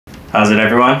How's it,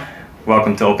 everyone?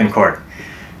 Welcome to OpenCourt.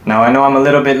 Now, I know I'm a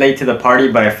little bit late to the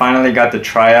party, but I finally got to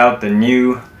try out the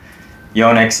new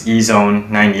Yonex Ezone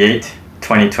 98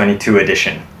 2022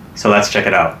 edition. So let's check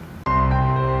it out.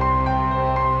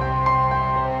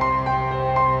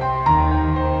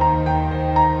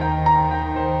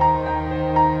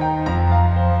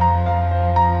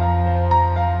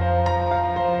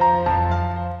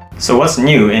 So what's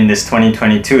new in this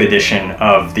 2022 edition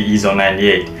of the Ezone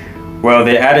 98? Well,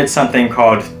 they added something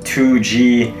called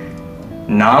 2G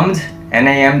NAMD,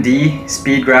 N-A-M-D,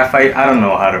 speed graphite. I don't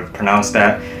know how to pronounce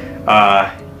that.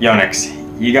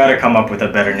 Yonex, you gotta come up with a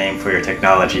better name for your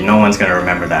technology. No one's gonna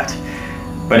remember that.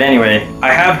 But anyway,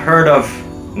 I have heard of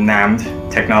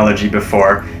NAMD technology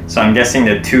before, so I'm guessing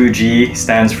that 2G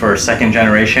stands for second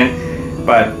generation.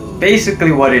 But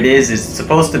basically what it is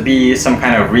supposed to be some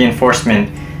kind of reinforcement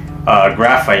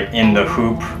graphite in the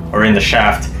hoop or in the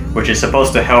shaft, which is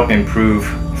supposed to help improve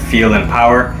feel and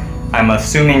power. I'm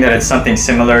assuming that it's something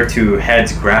similar to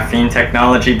Head's graphene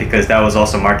technology because that was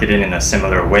also marketed in a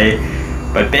similar way.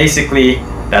 But basically,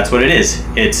 that's what it is.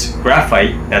 It's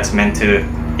graphite that's meant to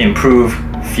improve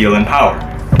feel and power.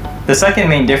 The second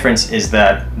main difference is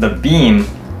that the beam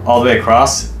all the way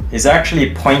across is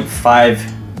actually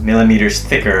 0.5 millimeters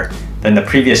thicker than the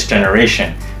previous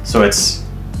generation. So it's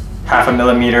half a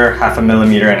millimeter, and half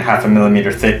a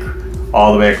millimeter thick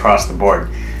all the way across the board.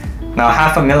 Now,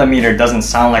 half a millimeter doesn't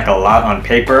sound like a lot on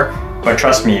paper, but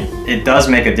trust me, it does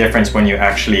make a difference when you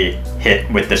actually hit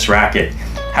with this racket.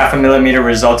 Half a millimeter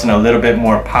results in a little bit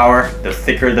more power. The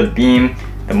thicker the beam,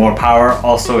 the more power.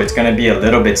 Also, it's going to be a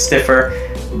little bit stiffer,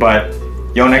 but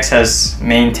Yonex has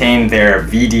maintained their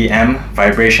VDM,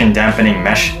 vibration dampening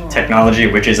mesh technology,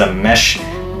 which is a mesh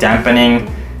dampening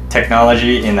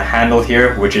technology in the handle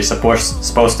here, which is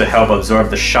supposed to help absorb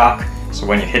the shock. So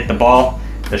when you hit the ball,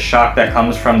 the shock that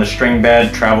comes from the string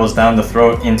bed travels down the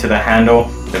throat into the handle.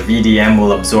 The VDM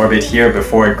will absorb it here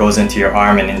before it goes into your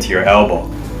arm and into your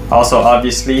elbow. Also,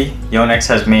 obviously, Yonex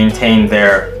has maintained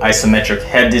their isometric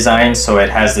head design, so it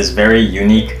has this very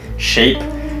unique shape.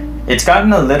 It's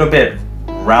gotten a little bit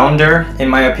rounder, in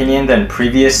my opinion, than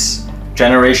previous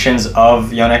generations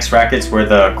of Yonex rackets where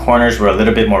the corners were a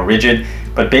little bit more rigid.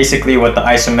 But basically what the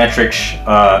isometric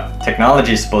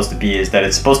technology is supposed to be is that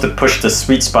it's supposed to push the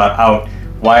sweet spot out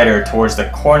wider towards the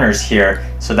corners here,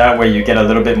 so that way you get a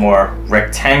little bit more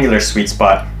rectangular sweet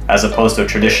spot as opposed to a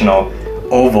traditional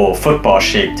oval football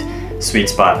shaped sweet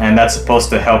spot, and that's supposed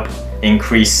to help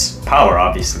increase power,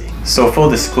 obviously. So full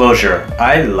disclosure,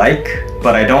 I like,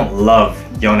 but I don't love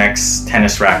Yonex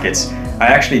tennis rackets. I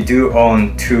actually do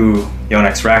own two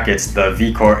Yonex rackets, the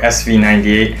VCore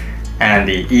SV98 and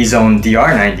the Ezone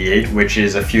DR 98, which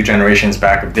is a few generations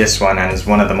back of this one and is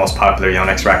one of the most popular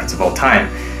Yonex rackets of all time.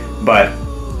 But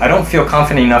I don't feel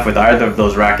confident enough with either of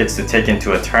those rackets to take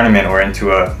into a tournament or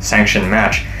into a sanctioned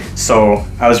match. So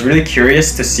I was really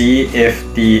curious to see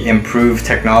if the improved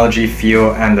technology,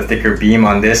 feel, and the thicker beam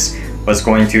on this was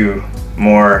going to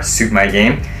more suit my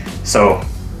game. So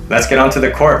let's get onto the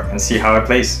court and see how it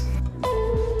plays.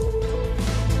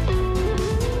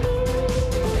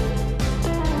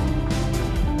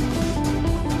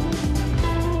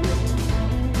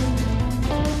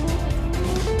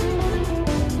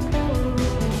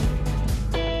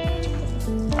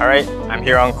 Alright, I'm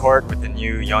here on court with the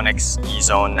new Yonex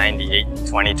Ezone 98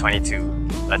 2022.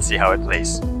 Let's see how it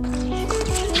plays.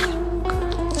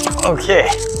 Okay,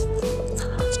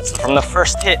 so from the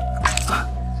first hit,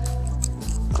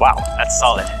 wow, that's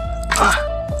solid.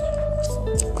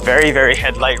 Very, very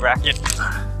headlight racket.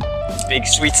 Big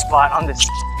sweet spot on this.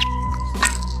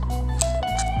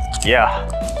 Yeah,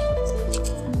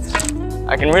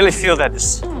 I can really feel that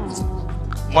this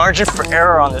margin for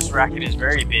error on this racket is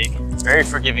very big. Very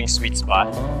forgiving sweet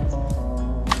spot.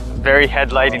 Very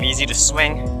headlight and easy to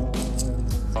swing.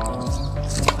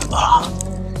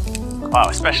 Oh. Wow,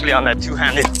 especially on that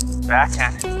two-handed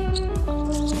backhand.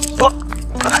 Oh.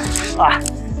 Ah.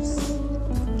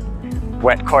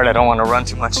 Wet court, I don't want to run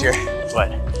too much here, but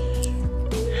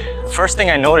first thing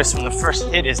I noticed from the first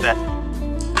hit is that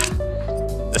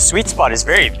the sweet spot is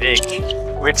very big,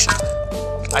 which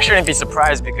I shouldn't be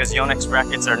surprised because Yonex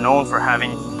rackets are known for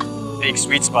having big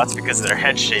sweet spots because of their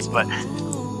head shape, but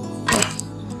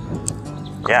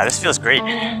yeah, this feels great.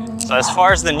 So as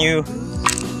far as the new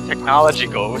technology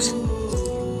goes,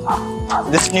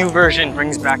 this new version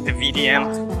brings back the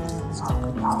VDM,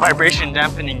 vibration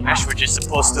dampening mesh, which is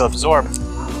supposed to absorb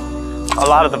a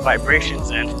lot of the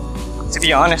vibrations. And to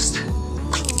be honest,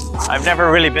 I've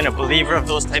never really been a believer of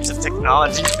those types of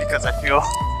technologies because I feel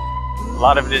a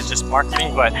lot of it is just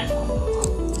marketing, but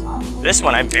this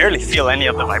one I barely feel any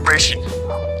of the vibration.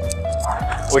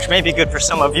 which may be good for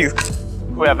some of you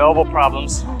who have elbow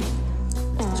problems.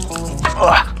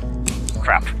 Ugh,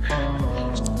 crap.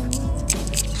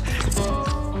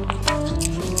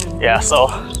 Yeah, so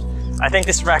I think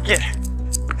this racket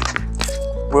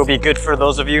will be good for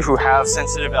those of you who have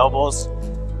sensitive elbows,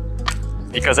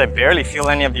 because I barely feel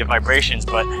any of the vibrations.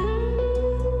 But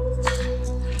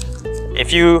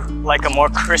if you like a more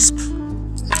crisp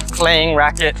playing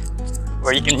racket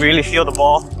where you can really feel the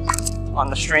ball on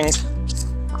the strings,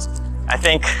 I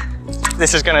think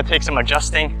this is gonna take some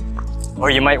adjusting,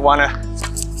 or you might wanna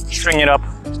string it up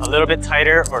a little bit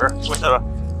tighter, or with a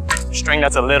string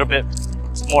that's a little bit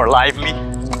more lively,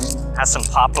 has some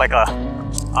pop, like a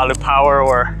Alu Power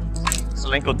or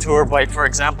Solinco Tour Bite, for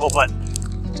example. But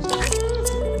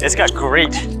it's got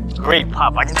great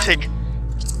pop. I can take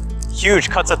huge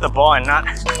cuts at the ball and not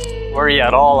worry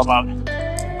at all about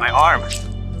my arm,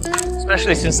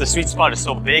 especially since the sweet spot is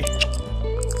so big.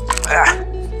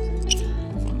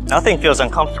 Nothing feels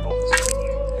uncomfortable.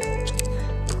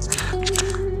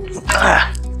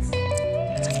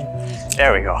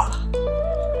 There we go.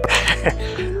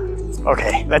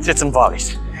 Okay, let's hit some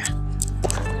volleys.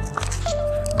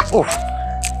 Oof.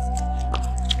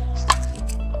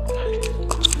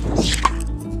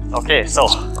 Okay, so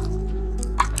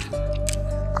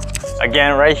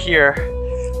again, right here,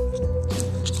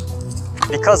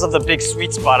 because of the big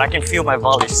sweet spot, I can feel my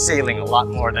volley sailing a lot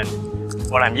more than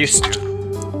what I'm used to.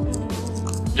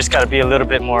 Just gotta be a little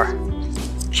bit more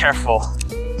careful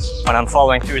when I'm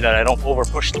following through, that I don't over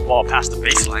push the ball past the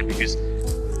baseline, because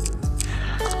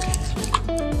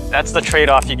that's the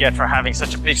trade-off you get for having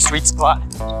such a big sweet spot.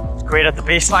 It's great at the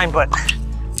baseline, but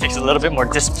it takes a little bit more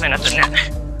discipline at the net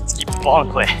to keep the ball in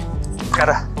play.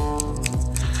 Gotta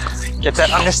get that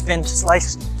underspin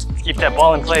slice to keep that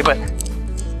ball in play, but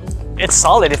it's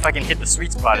solid if I can hit the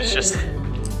sweet spot. It's just,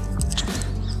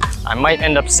 I might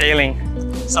end up sailing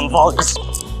some volleys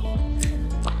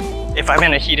if I'm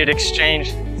in a heated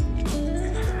exchange,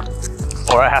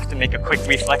 or I have to make a quick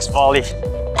reflex volley.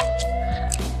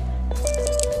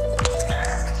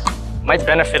 Might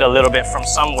benefit a little bit from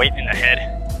some weight in the head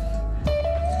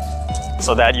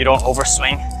so that you don't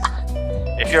overswing.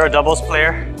 If you're a doubles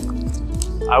player,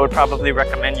 I would probably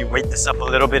recommend you weight this up a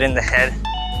little bit in the head.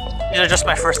 These are just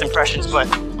my first impressions, but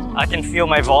I can feel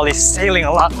my volleys sailing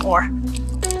a lot more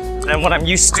than what I'm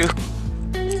used to.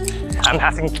 I'm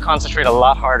having to concentrate a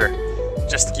lot harder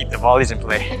just to keep the volleys in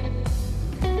play.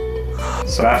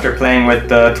 So after playing with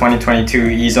the 2022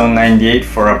 Ezone 98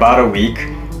 for about a week,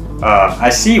 I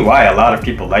see why a lot of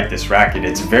people like this racket.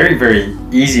 It's very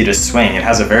easy to swing. It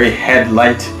has a very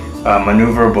head-light,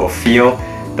 maneuverable feel.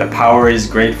 The power is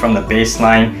great from the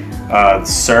baseline.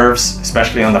 Serves,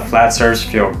 especially on the flat serves,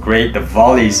 feel great. The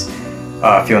volleys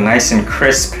feel nice and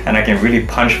crisp, and I can really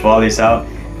punch volleys out.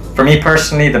 For me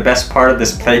personally, the best part of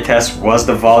this playtest was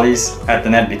the volleys at the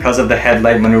net. Because of the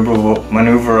headlight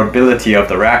maneuverability of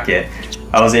the racket,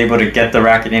 I was able to get the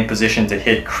racket in position to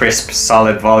hit crisp,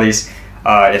 solid volleys.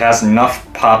 It has enough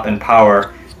pop and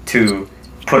power to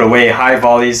put away high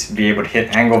volleys, be able to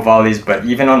hit angle volleys, but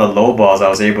even on the low balls, I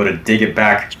was able to dig it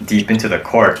back deep into the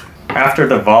court. After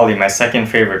the volley, my second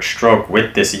favorite stroke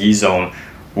with this Ezone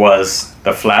was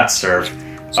the flat serve.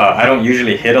 I don't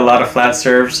usually hit a lot of flat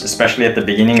serves, especially at the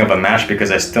beginning of a match,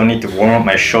 because I still need to warm up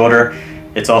my shoulder.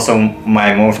 It's also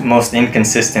my most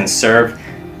inconsistent serve,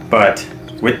 but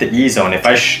with the Ezone, if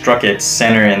I struck it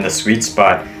center in the sweet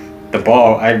spot, the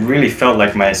ball, I really felt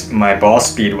like my ball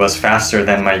speed was faster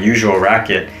than my usual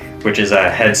racket, which is a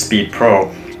Head Speed Pro.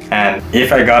 And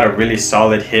if I got a really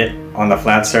solid hit on the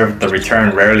flat serve, the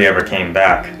return rarely ever came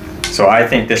back. So I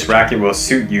think this racket will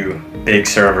suit you big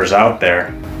servers out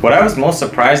there. What I was most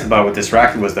surprised about with this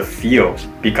racket was the feel.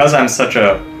 Because I'm such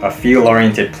a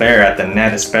feel-oriented player at the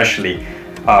net especially,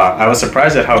 I was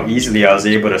surprised at how easily I was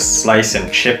able to slice and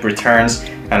chip returns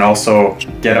and also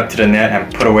get up to the net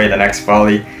and put away the next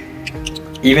volley.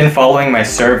 Even following my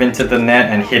serve into the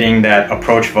net and hitting that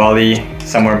approach volley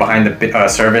somewhere behind the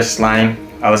service line,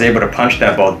 I was able to punch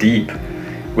that ball deep,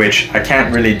 which I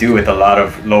can't really do with a lot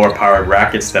of lower powered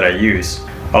rackets that I use.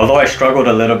 Although I struggled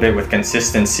a little bit with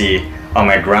consistency on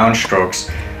my ground strokes,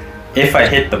 if I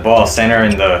hit the ball center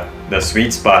in the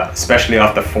sweet spot, especially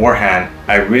off the forehand,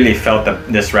 I really felt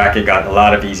that this racket got a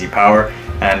lot of easy power.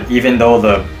 And even though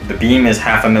the beam is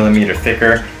 0.5 millimeter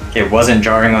thicker, it wasn't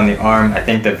jarring on the arm. I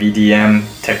think the VDM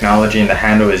technology in the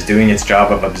handle is doing its job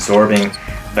of absorbing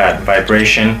that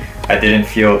vibration. I didn't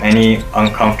feel any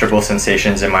uncomfortable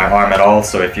sensations in my arm at all.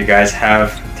 So if you guys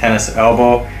have tennis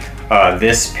elbow,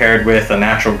 this paired with a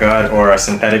natural gut or a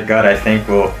synthetic gut, I think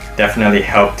will definitely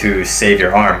help to save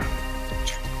your arm.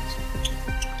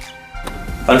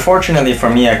 Unfortunately for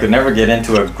me, I could never get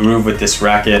into a groove with this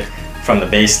racket from the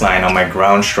baseline on my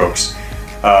ground strokes.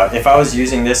 If I was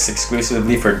using this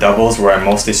exclusively for doubles where I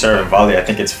mostly serve and volley, I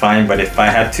think it's fine, but if I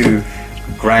had to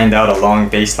grind out a long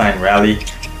baseline rally,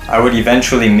 I would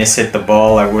eventually miss-hit the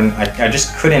ball. I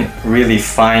just couldn't really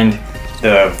find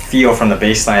the feel from the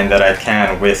baseline that I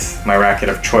can with my racket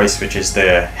of choice, which is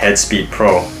the Headspeed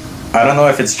Pro. I don't know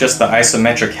if it's just the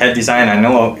isometric head design. I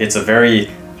know it's a very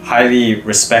highly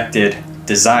respected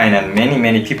design and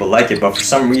many people like it, but for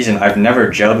some reason I've never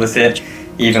gelled with it.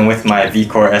 Even with my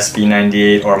VCore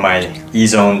SV98 or my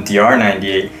Ezone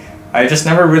DR98, I just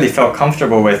never really felt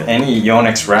comfortable with any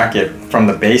Yonex racket from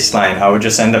the baseline. I would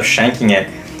just end up shanking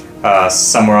it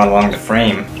somewhere along the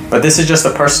frame. But this is just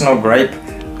a personal gripe.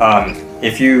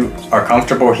 If you are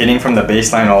comfortable hitting from the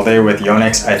baseline all day with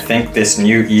Yonex, I think this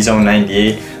new Ezone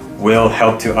 98 will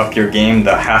help to up your game.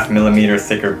 The 0.5 millimeter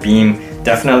thicker beam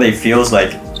definitely feels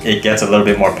like it gets a little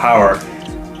bit more power.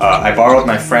 I borrowed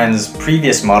my friend's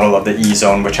previous model of the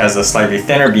Ezone, which has a slightly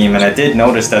thinner beam, and I did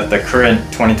notice that the current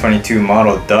 2022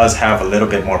 model does have a little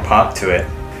bit more pop to it.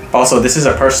 Also, this is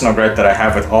a personal gripe that I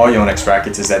have with all Yonex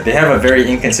rackets, is that they have a very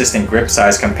inconsistent grip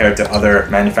size compared to other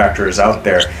manufacturers out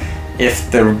there.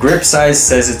 If the grip size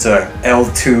says it's a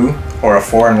L2 or a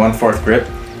 4 1/4 grip,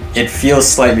 it feels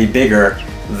slightly bigger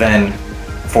than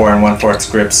 4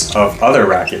 1/4 grips of other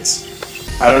rackets.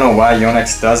 I don't know why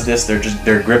Yonex does this.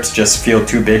 Their grips just feel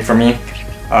too big for me.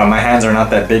 My hands are not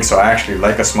that big, so I actually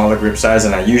like a smaller grip size,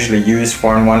 and I usually use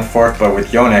 4 1/4, but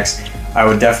with Yonex, I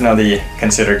would definitely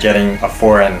consider getting a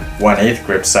 4 1/8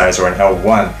 grip size or an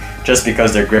L1, just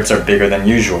because their grips are bigger than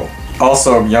usual.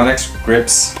 Also, Yonex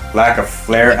grips lack a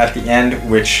flare at the end,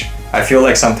 which I feel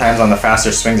like sometimes on the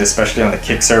faster swings, especially on the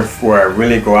kick serve, where I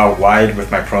really go out wide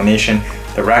with my pronation,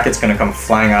 the racket's gonna come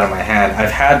flying out of my hand.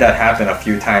 I've had that happen a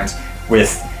few times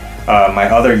with my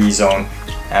other Ezone,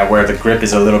 where the grip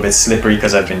is a little bit slippery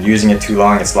because I've been using it too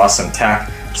long. It's lost some tack.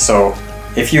 So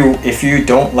if you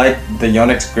don't like the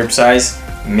Yonex grip size,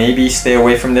 maybe stay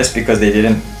away from this because they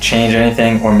didn't change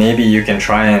anything, or maybe you can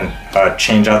try and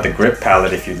change out the grip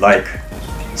palette if you'd like.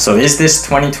 So is this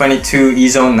 2022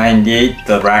 Ezone 98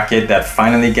 the racket that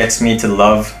finally gets me to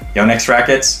love Yonex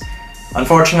rackets?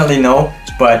 Unfortunately no,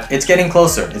 but it's getting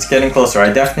closer. It's getting closer. I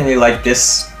definitely like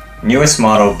this newest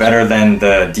model better than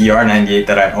the DR98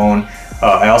 that I own.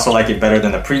 I also like it better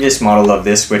than the previous model of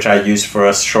this, which I used for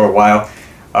a short while.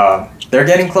 They're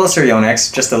getting closer,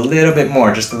 Yonex, just a little bit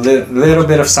more, just a little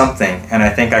bit of something, and I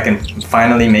think I can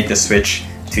finally make the switch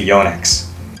to Yonex.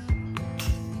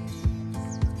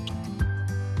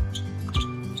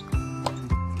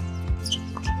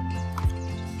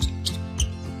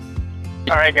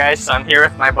 Alright guys, so I'm here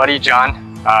with my buddy John.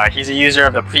 He's a user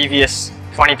of the previous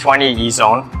 2020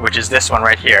 Ezone, which is this one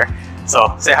right here. So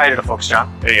say hi to the folks, John.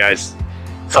 Hey guys.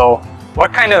 So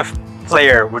what kind of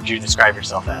player would you describe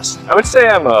yourself as? I would say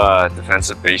I'm a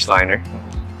defensive baseliner.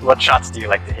 What shots do you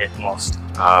like to hit most?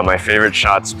 My favorite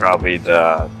shot's probably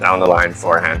the down the line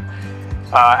forehand.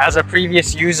 As a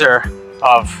previous user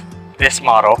of this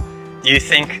model, do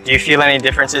you feel any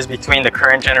differences between the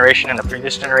current generation and the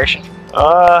previous generation?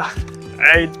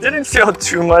 I didn't feel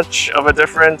too much of a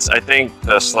difference. I think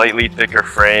the slightly thicker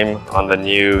frame on the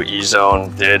new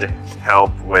Ezone did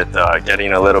help with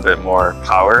getting a little bit more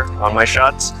power on my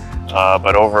shots.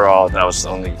 But overall, that was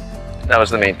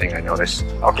the main thing I noticed.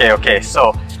 Okay.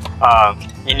 So,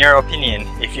 in your opinion,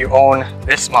 if you own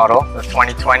this model, the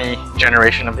 2020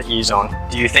 generation of the Ezone,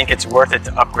 do you think it's worth it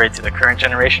to upgrade to the current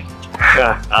generation?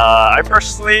 I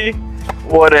personally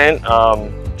wouldn't.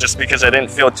 Just because I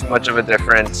didn't feel too much of a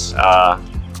difference.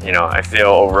 You know, I feel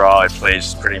overall it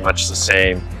plays pretty much the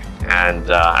same, and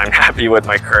I'm happy with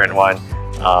my current one.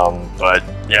 But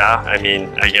yeah, I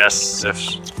mean, I guess if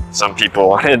some people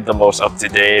wanted the most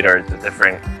up-to-date or the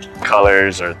different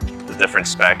colors or the different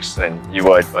specs, then you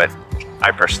would, but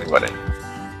I personally wouldn't.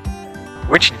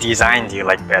 Which design do you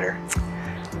like better?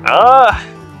 Oh,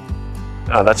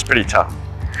 that's pretty tough.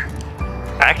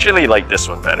 I actually like this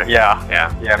one better. Yeah.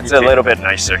 It's a little bit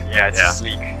nicer. Yeah, it's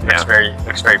sleek.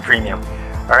 Looks very premium.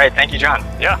 All right, thank you, John.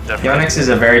 Yeah, definitely. Yonex is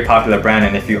a very popular brand,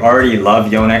 and if you already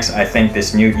love Yonex, I think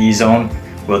this new Ezone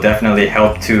will definitely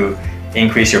help to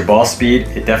increase your ball speed.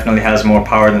 It definitely has more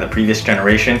power than the previous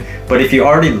generation. But if you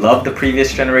already love the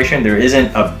previous generation, there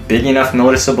isn't a big enough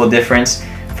noticeable difference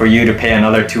for you to pay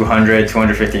another $200,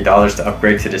 $250 to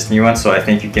upgrade to this new one. So I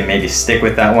think you can maybe stick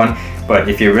with that one. But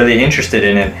if you're really interested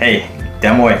in it, hey,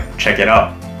 demo it, check it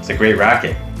out. It's a great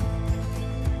racket.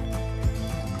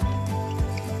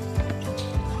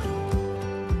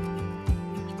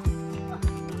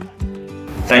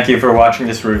 Thank you for watching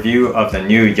this review of the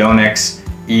new Yonex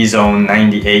Ezone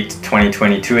 98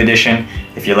 2022 edition.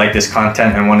 If you like this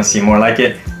content and want to see more like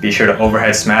it, be sure to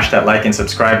overhead smash that like and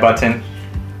subscribe button,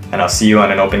 and I'll see you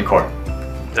on an open court.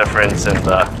 Difference in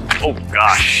the, oh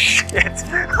gosh,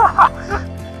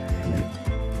 shit.